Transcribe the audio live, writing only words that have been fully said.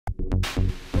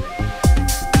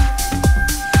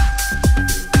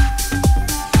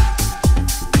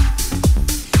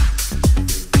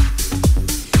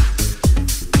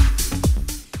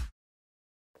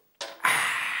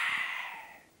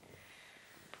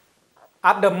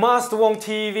At the Master Wong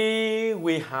TV,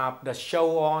 we have the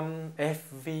show on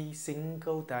every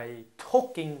single day,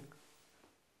 talking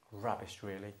rubbish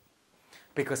really.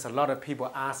 Because a lot of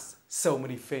people ask so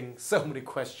many things, so many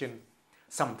questions.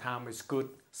 Sometimes it's good,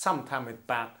 sometimes it's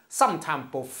bad, sometimes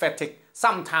prophetic,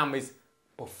 sometimes it's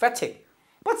pathetic.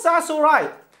 But that's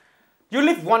alright. You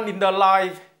live one in the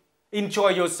life, enjoy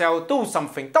yourself, do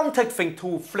something. Don't take things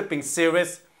too flipping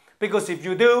serious. Because if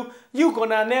you do, you're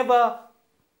gonna never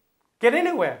get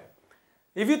anywhere.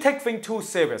 If you take things too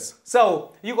serious,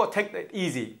 so you gotta take it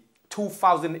easy.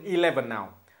 2011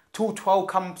 now. 2012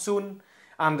 comes soon,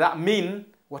 and that means,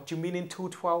 what you mean in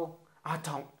 2012? I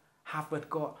haven't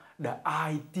got the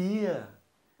idea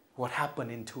what happened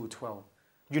in 2012.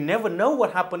 You never know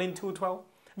what happened in 2012.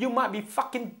 You might be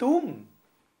fucking doomed.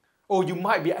 Or you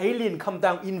might be alien come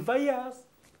down invade us.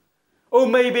 Or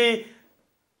maybe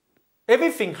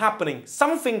everything happening,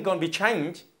 something gonna be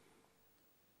changed.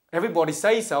 Everybody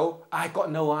says so, I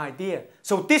got no idea.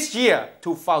 So this year,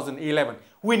 2011,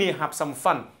 we need to have some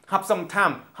fun, have some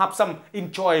time, have some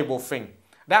enjoyable thing.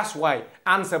 That's why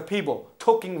answer people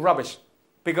talking rubbish.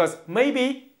 Because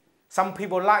maybe some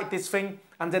people like this thing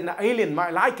and then the alien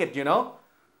might like it, you know.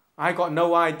 I got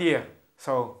no idea.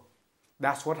 So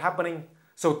that's what's happening.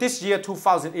 So this year,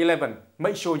 2011,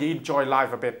 make sure you enjoy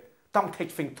life a bit. Don't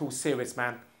take things too serious,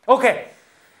 man. Okay,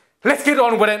 let's get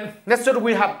on with it. That's what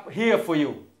we have here for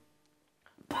you.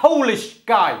 Polish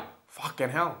guy. Fucking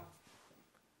hell.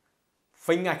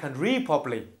 Think I can read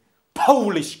properly.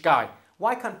 Polish guy.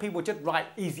 Why can't people just write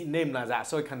easy name like that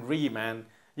so I can read, man?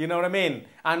 You know what I mean?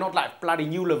 I'm not like bloody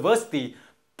university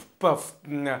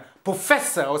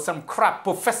professor or some crap,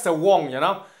 Professor Wong, you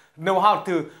know how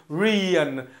to read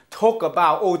and talk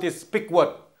about all this big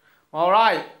word.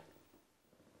 Alright.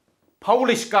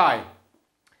 Polish guy.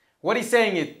 What he's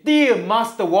saying is, dear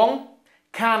Master Wong,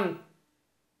 can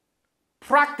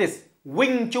practice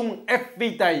Wing Chun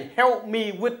every day help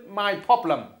me with my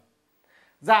problem.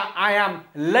 That I am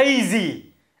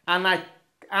lazy and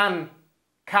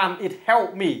can it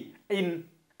help me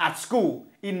at school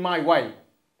in my way?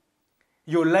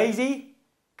 You're lazy?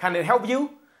 Can it help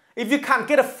you? If you can't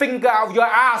get a finger out of your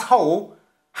asshole,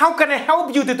 how can it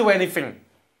help you to do anything?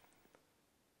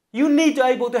 You need to be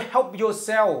able to help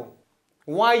yourself.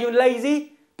 Why are you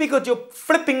lazy? Because you're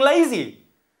flipping lazy.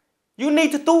 You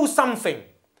need to do something.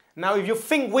 Now if you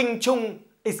think Wing Chun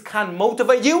can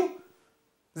motivate you,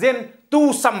 then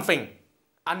do something.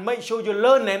 And make sure you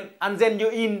learn it and then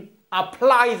you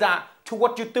apply that to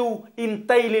what you do in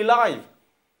daily life.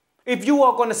 If you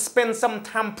are going to spend some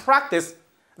time practice,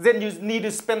 then you need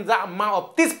to spend that amount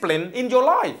of discipline in your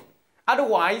life.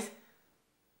 Otherwise,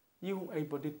 you are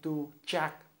able to do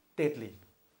jack deadly.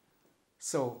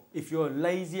 So if you're a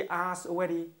lazy ass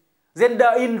already, then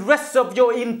the rest of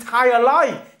your entire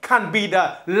life can be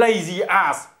the lazy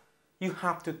ass. You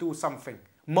have to do something.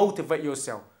 Motivate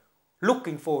yourself.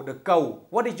 Looking for the goal.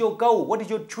 What is your goal? What is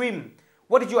your dream?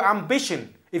 What is your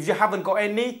ambition? If you haven't got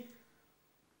any,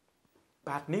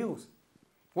 bad news.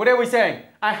 What are we saying?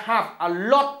 I have a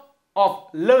lot of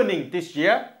learning this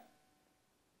year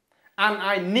and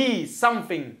I need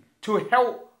something to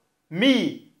help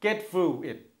me get through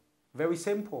it. Very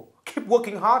simple. Keep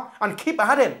working hard and keep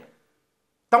at it.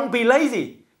 Don't be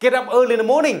lazy. Get up early in the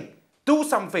morning. Do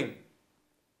something.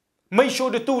 Make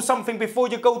sure to do something before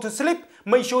you go to sleep.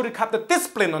 Make sure to have the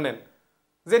discipline on it.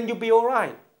 Then you'll be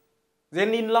alright.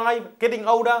 Then in life, getting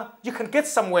older, you can get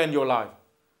somewhere in your life.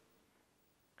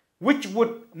 Which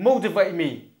would motivate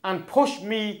me and push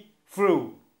me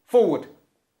forward.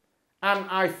 And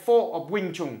I thought of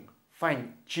Wing Chun.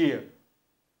 Thank cheer.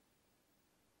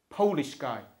 Polish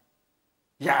guy.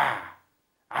 Yeah,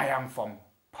 I am from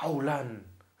Poland.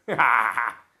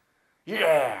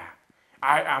 Yeah,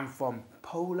 I am from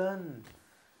Poland.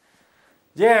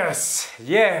 Yes,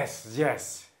 yes,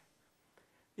 yes.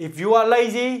 If you are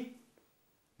lazy,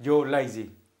 you're lazy.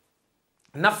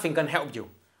 Nothing can help you.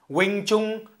 Wing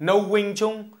Chun, no Wing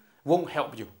Chun won't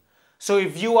help you. So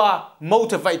if you are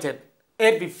motivated,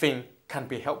 everything can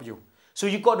be help you. So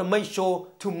you got to make sure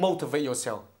to motivate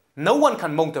yourself. No one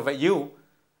can motivate you.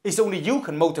 It's only you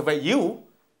can motivate you.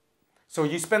 So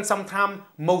you spend some time,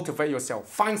 motivate yourself.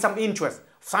 Find some interest.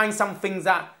 Find some things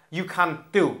that you can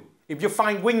do. If you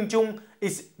find Wing Chun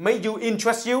make you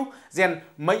interest you, then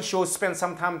make sure spend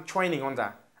some time training on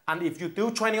that. And if you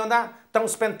do training on that, don't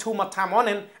spend too much time on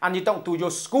it and you don't do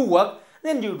your schoolwork,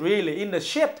 then you're really in the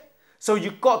shit. So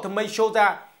you got to make sure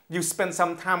that you spend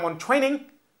some time on training,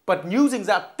 but using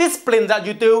that discipline that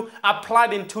you do,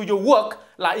 applied into your work,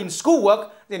 like in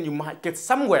schoolwork, then you might get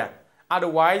somewhere.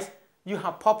 Otherwise, you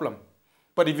have problem.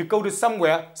 But if you go to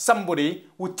somewhere, somebody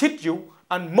will teach you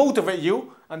and motivate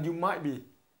you, and you might be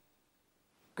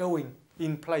going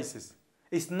in places.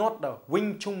 It's not the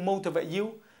Wing Chun motivate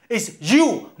you, it's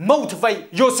you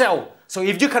motivate yourself. So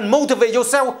if you can motivate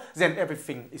yourself, then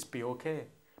everything is be okay.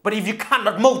 But if you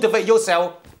cannot motivate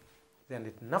yourself,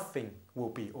 then nothing will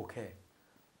be okay.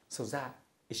 So that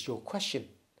is your question.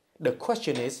 The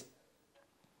question is,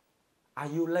 are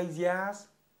you lazy ass?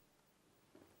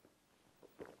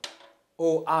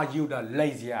 Or are you the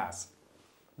lazy ass?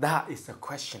 That is the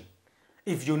question.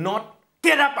 If you're not,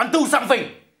 get up and do something.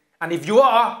 And if you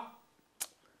are,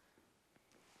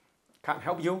 can't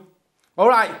help you.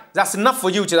 Alright, that's enough for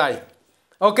you today.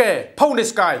 Okay, pony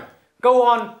guy, go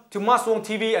on to Master Wong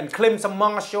TV and claim some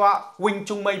martial art, Wing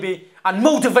Chun maybe, and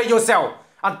motivate yourself.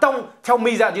 And don't tell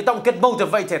me that you don't get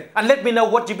motivated. And let me know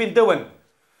what you've been doing.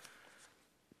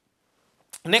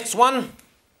 Next one.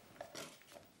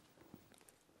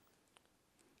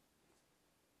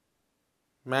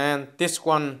 Man, this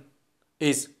one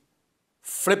is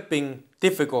flipping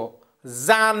difficult.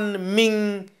 Zan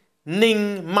Ming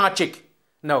Ning Magic.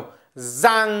 No,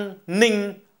 Zhang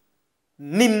Ning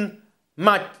Nin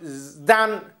Mat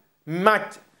Zan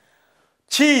Mat.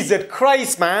 Jesus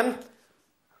Christ, man.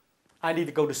 I need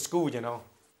to go to school, you know,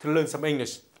 to learn some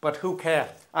English. But who cares?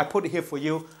 I put it here for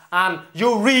you. And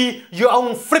you read your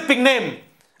own flipping name.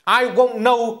 I won't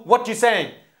know what you're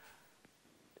saying.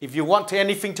 If you want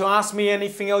anything to ask me,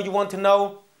 anything else you want to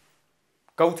know,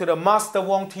 go to the Master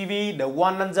Wong TV, the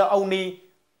one and the only,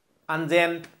 and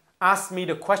then ask me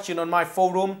the question on my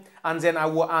forum, and then I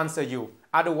will answer you.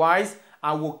 Otherwise,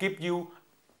 I will give you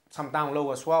some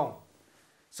download as well.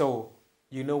 So,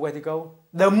 you know where to go?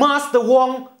 The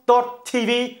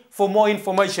masterwong.tv for more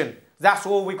information. That's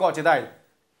all we got today.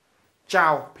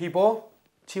 Ciao, people.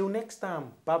 Till next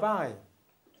time. Bye-bye.